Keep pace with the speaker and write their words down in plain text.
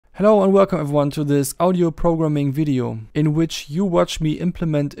Hello and welcome everyone to this audio programming video in which you watch me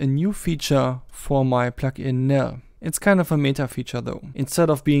implement a new feature for my plugin Nell. It's kind of a meta feature though.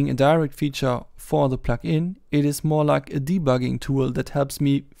 Instead of being a direct feature for the plugin, it is more like a debugging tool that helps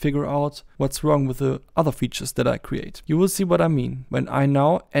me figure out what's wrong with the other features that I create. You will see what I mean when I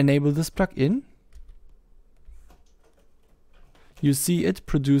now enable this plugin. You see it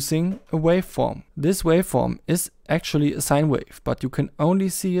producing a waveform. This waveform is actually a sine wave, but you can only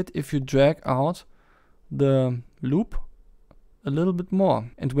see it if you drag out the loop a little bit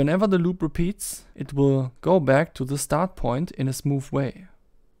more. And whenever the loop repeats, it will go back to the start point in a smooth way.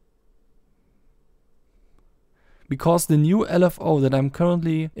 Because the new LFO that I'm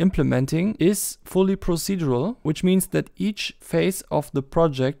currently implementing is fully procedural, which means that each phase of the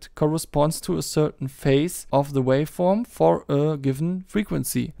project corresponds to a certain phase of the waveform for a given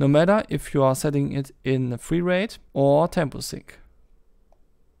frequency, no matter if you are setting it in free rate or tempo sync.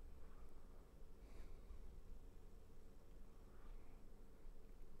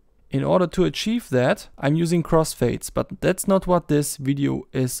 In order to achieve that, I'm using crossfades, but that's not what this video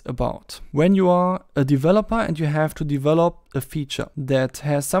is about. When you are a developer and you have to develop a feature that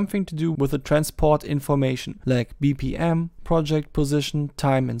has something to do with the transport information, like BPM, project position,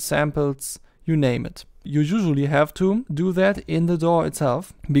 time and samples, you name it. You usually have to do that in the DAW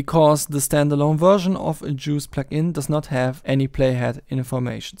itself, because the standalone version of a JUCE plugin does not have any playhead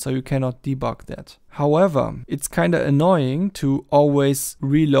information, so you cannot debug that. However, it's kinda annoying to always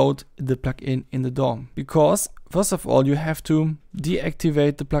reload the plugin in the DAW, because first of all you have to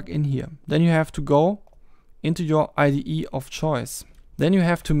deactivate the plugin here. Then you have to go into your IDE of choice. Then you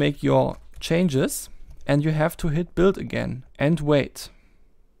have to make your changes and you have to hit build again and wait.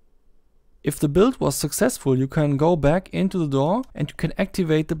 If the build was successful, you can go back into the DAW and you can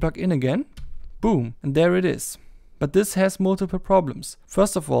activate the plugin again. Boom, and there it is. But this has multiple problems.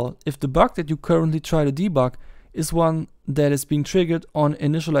 First of all, if the bug that you currently try to debug is one that is being triggered on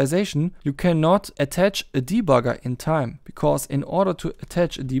initialization, you cannot attach a debugger in time, because in order to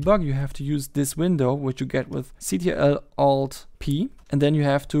attach a debug you have to use this window, which you get with Ctrl-Alt-P, and then you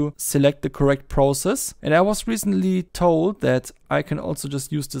have to select the correct process. And I was recently told that I can also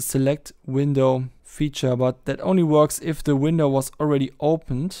just use the select window feature, but that only works if the window was already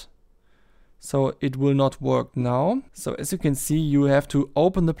opened. So it will not work now. So as you can see, you have to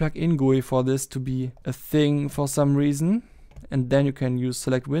open the plugin GUI for this to be a thing for some reason. And then you can use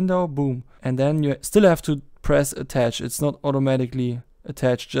select window, boom. And then you still have to press attach. It's not automatically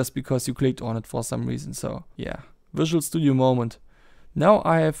attached just because you clicked on it for some reason. So yeah, Visual Studio moment. Now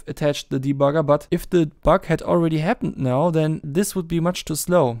I have attached the debugger, but if the bug had already happened now, then this would be much too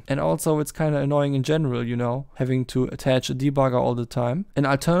slow. And also it's kind of annoying in general, you know, having to attach a debugger all the time. An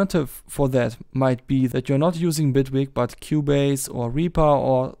alternative for that might be that you're not using Bitwig, but Cubase or Reaper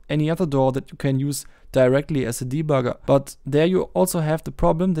or any other DAW that you can use directly as a debugger. But there you also have the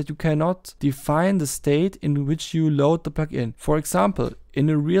problem that you cannot define the state in which you load the plugin. For example, in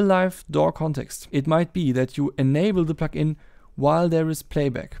a real life DAW context, it might be that you enable the plugin while there is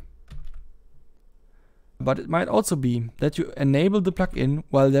playback. But it might also be that you enable the plugin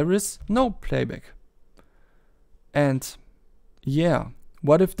while there is no playback. And yeah,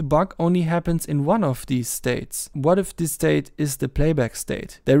 what if the bug only happens in one of these states? What if this state is the playback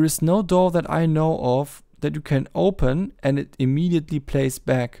state? There is no DAW that I know of that you can open and it immediately plays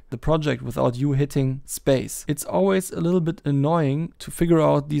back the project without you hitting space. It's always a little bit annoying to figure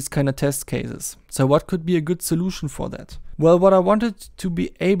out these kind of test cases. So what could be a good solution for that? Well, what I wanted to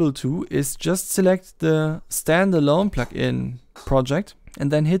be able to is just select the standalone plugin project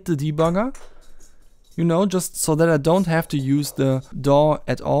and then hit the debugger, you know, just so that I don't have to use the DAW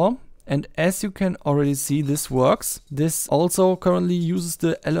at all. And as you can already see, this works. This also currently uses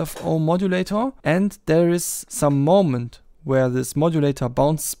the LFO modulator, and there is some moment where this modulator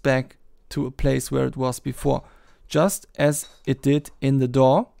bounces back to a place where it was before, just as it did in the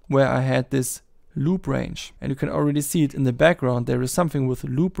DAW where I had this loop range. And you can already see it in the background. There is something with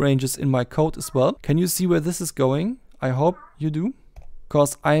loop ranges in my code as well. Can you see where this is going? I hope you do.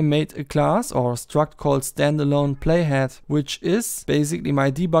 Because I made a class or a struct called StandalonePlayHead, which is basically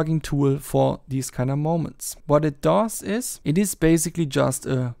my debugging tool for these kind of moments. What it does is, it is basically just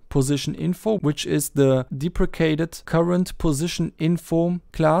a position info, which is the deprecated current position info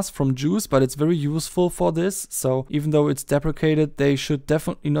class from JUCE, but it's very useful for this. So even though it's deprecated, they should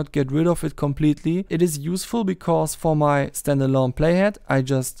definitely not get rid of it completely. It is useful because for my standalone playhead, I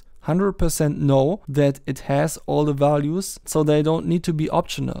just 100% know that it has all the values, so they don't need to be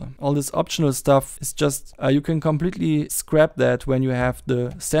optional. All this optional stuff is just, you can completely scrap that when you have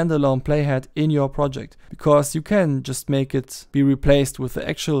the standalone playhead in your project, because you can just make it be replaced with the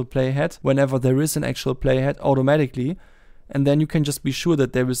actual playhead whenever there is an actual playhead automatically. And then you can just be sure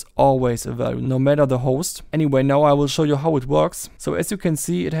that there is always a value, no matter the host. Anyway, now I will show you how it works. So as you can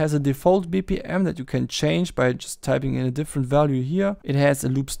see, it has a default BPM that you can change by just typing in a different value here. It has a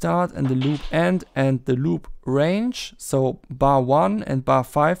loop start and the loop end and the loop range. So bar 1 and bar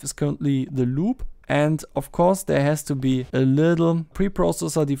 5 is currently the loop. And of course, there has to be a little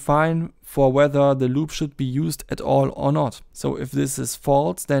preprocessor defined for whether the loop should be used at all or not. So if this is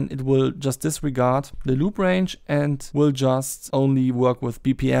false, then it will just disregard the loop range and will just only work with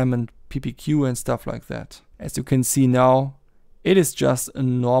BPM and PPQ and stuff like that. As you can see now, it is just a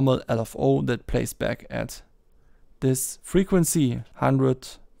normal LFO that plays back at this frequency,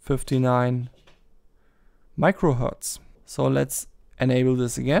 159 microhertz. So let's enable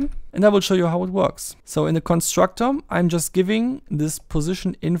this again, and I will show you how it works. So in the constructor, I'm just giving this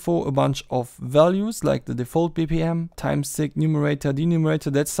position info a bunch of values like the default BPM, time sig, numerator,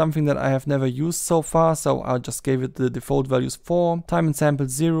 denumerator. That's something that I have never used so far, so I just gave it the default values for time and sample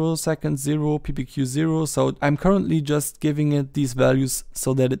 0, second 0, PPQ 0. So I'm currently just giving it these values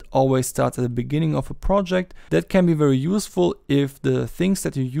so that it always starts at the beginning of a project. That can be very useful if the things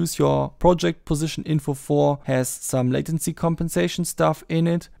that you use your project position info for has some latency compensation stuff in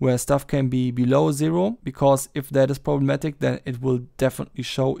it, where stuff can be below 0, because if that is problematic, then it will definitely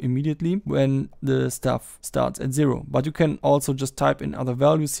show immediately when the stuff starts at 0. But you can also just type in other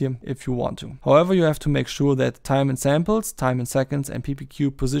values here if you want to. However, you have to make sure that time and samples, time and seconds, and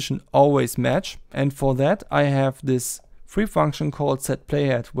PPQ position always match. And for that, I have this free function called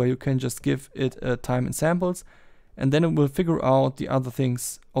setPlayHead, where you can just give it a time and samples, and then it will figure out the other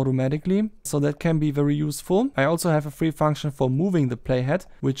things automatically. So that can be very useful. I also have a free function for moving the playhead,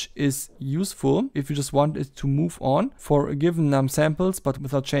 which is useful if you just want it to move on for a given num samples, but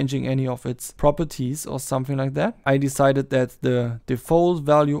without changing any of its properties or something like that. I decided that the default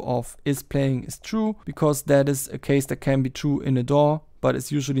value of isPlaying is true, because that is a case that can be true in a DAW, but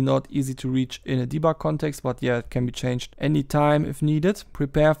it's usually not easy to reach in a debug context. But yeah, it can be changed anytime if needed.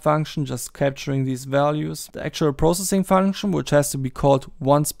 Prepare function, just capturing these values. The actual processing function, which has to be called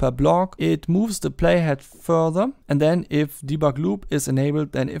once per block, it moves the playhead further. And then if debug loop is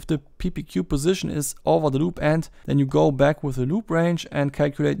enabled, then if the PPQ position is over the loop end, then you go back with the loop range and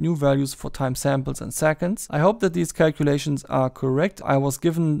calculate new values for time samples and seconds. I hope that these calculations are correct. I was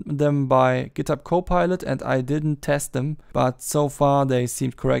given them by GitHub Copilot and I didn't test them, but so far they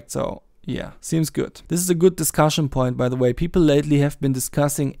seemed correct, so yeah, seems good. This is a good discussion point, by the way. People lately have been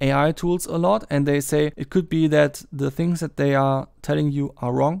discussing AI tools a lot, and they say it could be that the things that they are telling you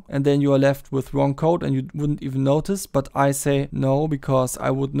are wrong, and then you are left with wrong code and you wouldn't even notice. But I say no, because I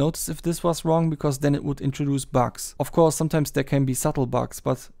would notice if this was wrong, because then it would introduce bugs. Of course, sometimes there can be subtle bugs,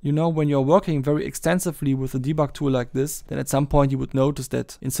 but you know, when you're working very extensively with a debug tool like this, then at some point you would notice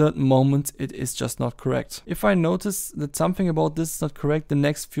that in certain moments it is just not correct. If I notice that something about this is not correct the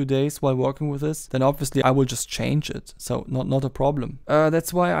next few days while working with this, then obviously I will just change it. So not a problem.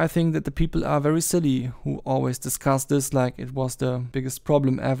 That's why I think that the people are very silly who always discuss this like it was the biggest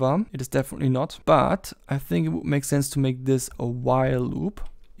problem ever. It is definitely not. But I think it would make sense to make this a while loop,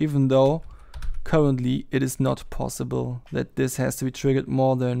 even though currently it is not possible that this has to be triggered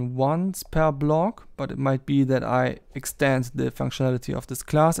more than once per block. But it might be that I extend the functionality of this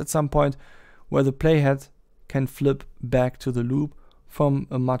class at some point, where the playhead can flip back to the loop from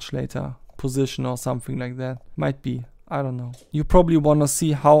a much later position or something like that. Might be, I don't know. You probably want to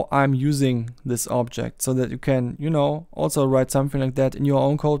see how I'm using this object so that you can, you know, also write something like that in your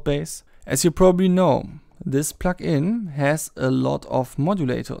own code base. As you probably know, this plugin has a lot of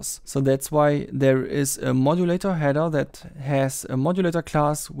modulators. So that's why there is a modulator header that has a modulator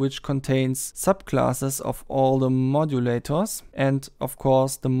class which contains subclasses of all the modulators, and of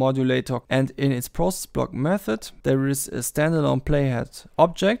course the modulator. And in its process block method there is a StandalonePlayHead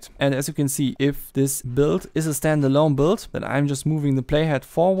object, and as you can see, if this build is a standalone build, then I'm just moving the playhead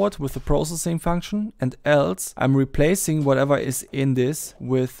forward with the processing function, and else I'm replacing whatever is in this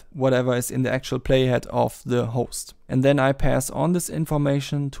with whatever is in the actual playhead of the host. And then I pass on this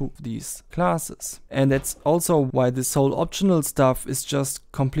information to these classes. And that's also why this whole optional stuff is just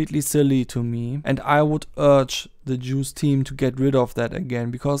completely silly to me. And I would urge the JUCE team to get rid of that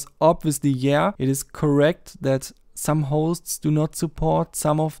again, because obviously, yeah, it is correct that some hosts do not support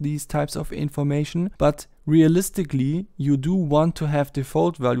some of these types of information, but realistically, you do want to have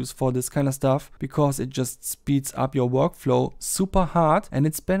default values for this kind of stuff because it just speeds up your workflow super hard, and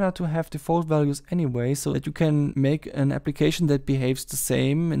it's better to have default values anyway so that you can make an application that behaves the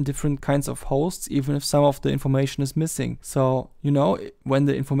same in different kinds of hosts, even if some of the information is missing. So, you know, when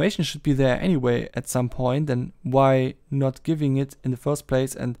the information should be there anyway at some point, then why not giving it in the first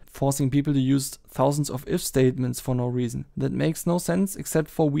place and forcing people to use thousands of if statements for no reason? That makes no sense, except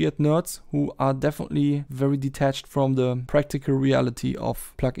for weird nerds who are definitely very detached from the practical reality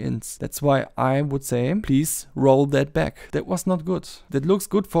of plugins. That's why I would say, please roll that back. That was not good. That looks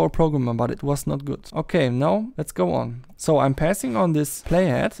good for a programmer, but it was not good. Okay, now let's go on. So I'm passing on this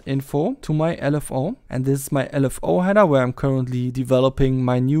playhead info to my LFO, and this is my LFO header where I'm currently developing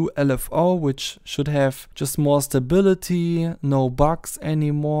my new LFO, which should have just more stability, no bugs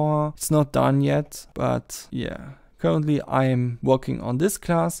anymore. It's not done yet, but yeah. Currently I'm working on this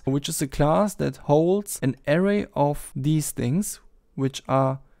class, which is a class that holds an array of these things, which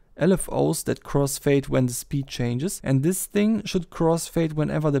are LFOs that crossfade when the speed changes, and this thing should crossfade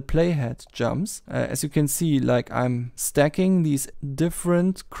whenever the playhead jumps. As you can see, like I'm stacking these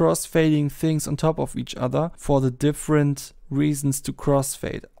different crossfading things on top of each other for the different reasons to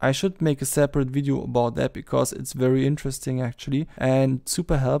crossfade. I should make a separate video about that because it's very interesting actually and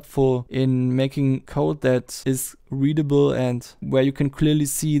super helpful in making code that is readable and where you can clearly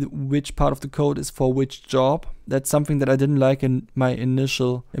see which part of the code is for which job. That's something that I didn't like in my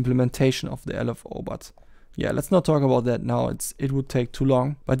initial implementation of the LFO, but yeah, let's not talk about that now. It would take too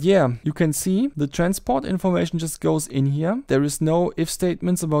long. But yeah, you can see the transport information just goes in here. There is no if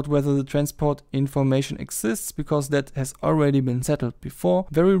statements about whether the transport information exists because that has already been settled before.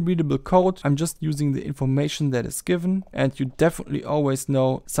 Very readable code. I'm just using the information that is given, and you definitely always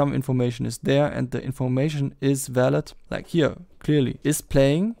know some information is there and the information is valid. Like here, clearly, is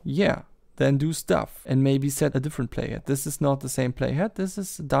playing? Yeah. Then do stuff and maybe set a different playhead. This is not the same playhead. This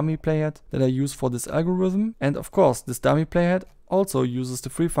is a dummy playhead that I use for this algorithm. And of course, this dummy playhead also uses the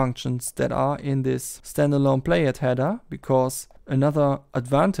free functions that are in this standalone playhead header, because another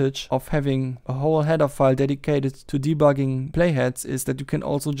advantage of having a whole header file dedicated to debugging playheads is that you can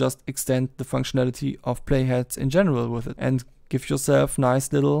also just extend the functionality of playheads in general with it and give yourself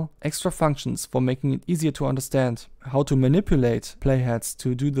nice little extra functions for making it easier to understand how to manipulate playheads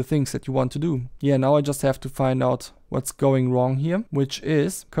to do the things that you want to do. Yeah, now I just have to find out what's going wrong here, which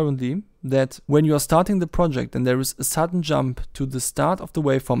is currently that when you are starting the project and there is a sudden jump to the start of the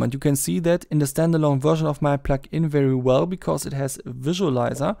waveform, and you can see that in the standalone version of my plugin very well because it has a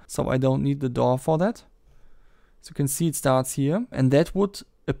visualizer, so I don't need the DAW for that. So you can see it starts here, and that would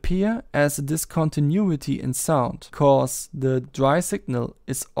appear as a discontinuity in sound because the dry signal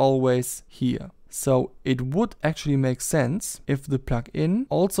is always here. So it would actually make sense if the plugin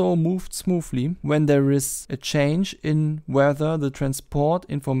also moved smoothly when there is a change in whether the transport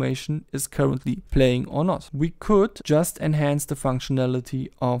information is currently playing or not. We could just enhance the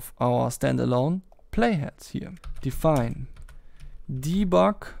functionality of our standalone playheads here. Define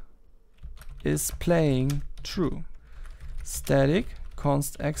debug is playing true. Static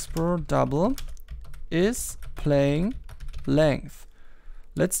const expr double is playing length.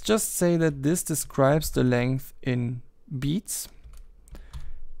 Let's just say that this describes the length in beats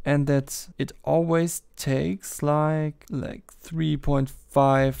and that it always takes like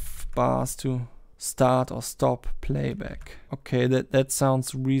 3.5 bars to start or stop playback. Okay, that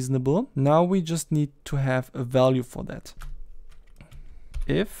sounds reasonable. Now we just need to have a value for that.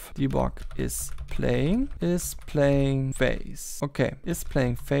 If debug is playing phase. Okay, is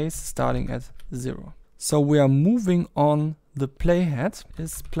playing phase starting at 0. So we are moving on the playhead.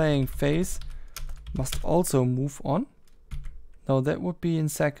 Is playing phase must also move on. Now that would be in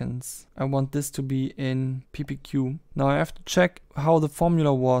seconds. I want this to be in PPQ. Now I have to check how the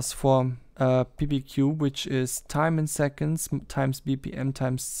formula was for PPQ, which is time in seconds times BPM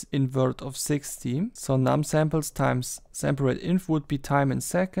times invert of 60. So num samples times sample rate inf would be time in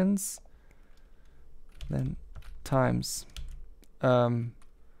seconds. Then times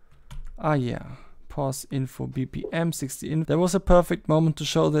pause info BPM 60 inf. That was a perfect moment to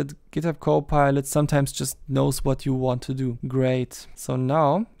show that GitHub Copilot sometimes just knows what you want to do. Great. So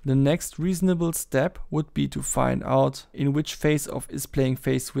now the next reasonable step would be to find out in which phase of isPlaying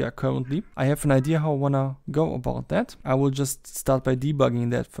phase we are currently. I have an idea how I wanna go about that. I will just start by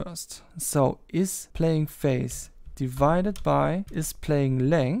debugging that first. So isPlaying phase divided by isPlaying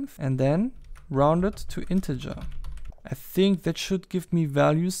length and then rounded to integer. I think that should give me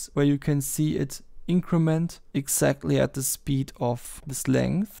values where you can see it increment exactly at the speed of this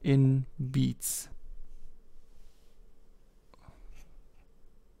length in beats.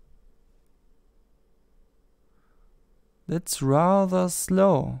 That's rather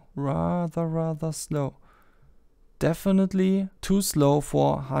slow. Rather slow. Definitely too slow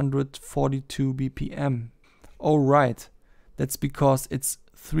for 142 BPM. Oh right, that's because it's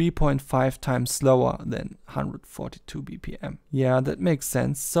 3.5 times slower than 142 BPM. Yeah, that makes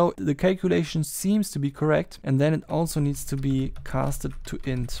sense. So the calculation seems to be correct, and then it also needs to be casted to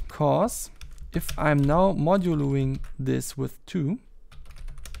int. Because if I'm now modulating this with 2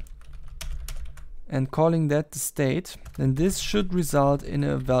 and calling that the state, then this should result in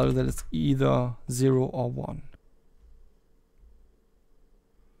a value that is either 0 or 1.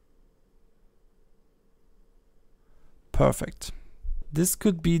 Perfect. This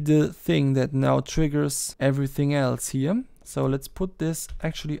could be the thing that now triggers everything else here. So let's put this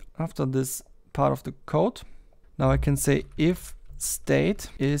actually after this part of the code. Now I can say if state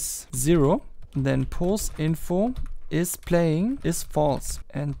is 0, then posinfo is playing is false,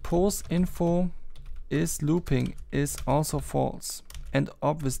 and posinfo is looping is also false, and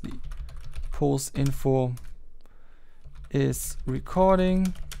obviously posinfo is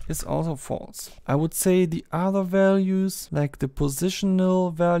recording is also false. I would say the other values, like the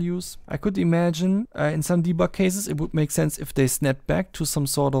positional values, I could imagine in some debug cases it would make sense if they snap back to some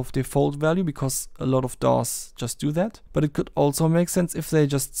sort of default value, because a lot of DAWs just do that. But it could also make sense if they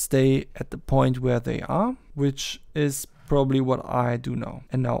just stay at the point where they are, which is probably what I do now.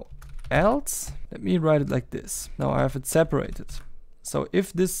 And now else, let me write it like this. Now I have it separated. So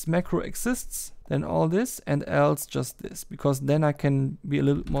if this macro exists, then all this, and else just this, because then I can be a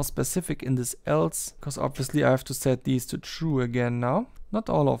little more specific in this else, because obviously I have to set these to true again now. Not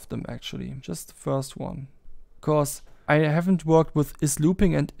all of them actually, just the first one. Because I haven't worked with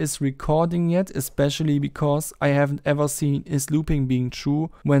isLooping and isRecording yet, especially because I haven't ever seen isLooping being true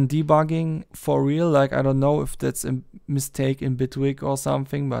when debugging for real. Like, I don't know if that's a mistake in Bitwig or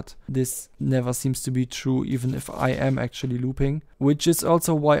something, but this never seems to be true even if I am actually looping. Which is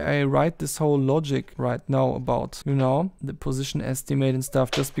also why I write this whole logic right now about, you know, the position estimate and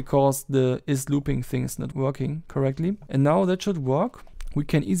stuff, just because the isLooping thing is not working correctly. And now that should work. We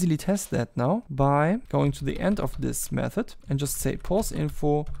can easily test that now by going to the end of this method and just say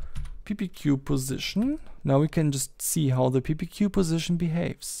posinfo ppq position. Now we can just see how the ppq position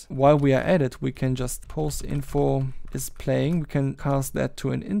behaves. While we are at it, we can just posinfo isPlaying. We can cast that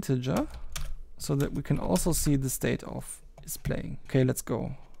to an integer so that we can also see the state of isPlaying. Okay, let's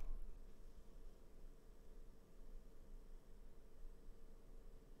go.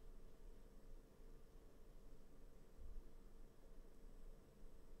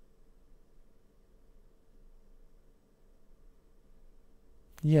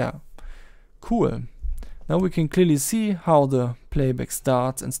 Yeah, cool. Now we can clearly see how the playback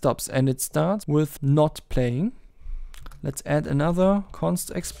starts and stops, and it starts with not playing. Let's add another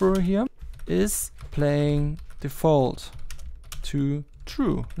const explorer here. Is playing default to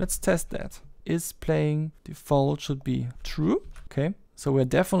true. Let's test that. Is playing default should be true. Okay. So we're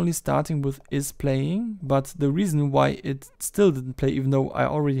definitely starting with is playing, but the reason why it still didn't play, even though I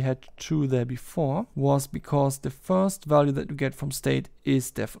already had true there before, was because the first value that we get from state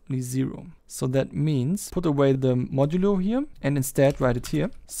is definitely 0. So that means put away the modulo here and instead write it here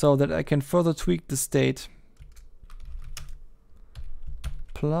so that I can further tweak the state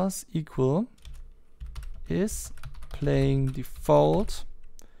plus equal is playing default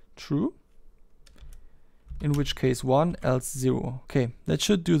true. In which case 1, else 0. Okay, that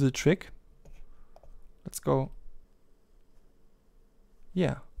should do the trick. Let's go.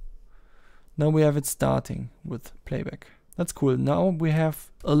 Yeah. Now we have it starting with playback. That's cool. Now we have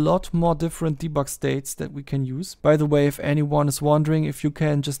a lot more different debug states that we can use. By the way, if anyone is wondering if you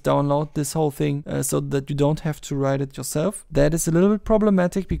can just download this whole thing so that you don't have to write it yourself, that is a little bit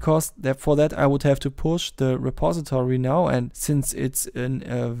problematic, because for that I would have to push the repository now, and since it's in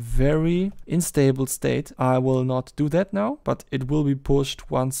a very unstable state, I will not do that now, but it will be pushed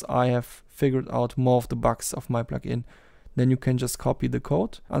once I have figured out more of the bugs of my plugin. Then you can just copy the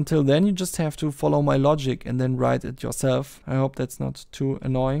code. Until then, you just have to follow my logic and then write it yourself. I hope that's not too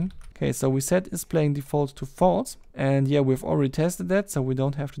annoying. Okay, so we set is playing default to false. And yeah, we've already tested that, so we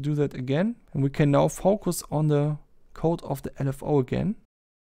don't have to do that again. And we can now focus on the code of the LFO again.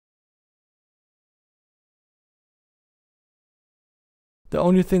 The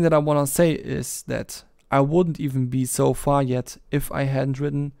only thing that I want to say is that I wouldn't even be so far yet if I hadn't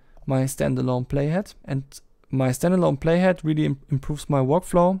written my standalone playhead. And my standalone playhead really improves my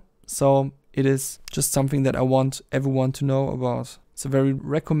workflow, so it is just something that I want everyone to know about. It's a very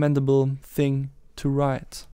recommendable thing to write.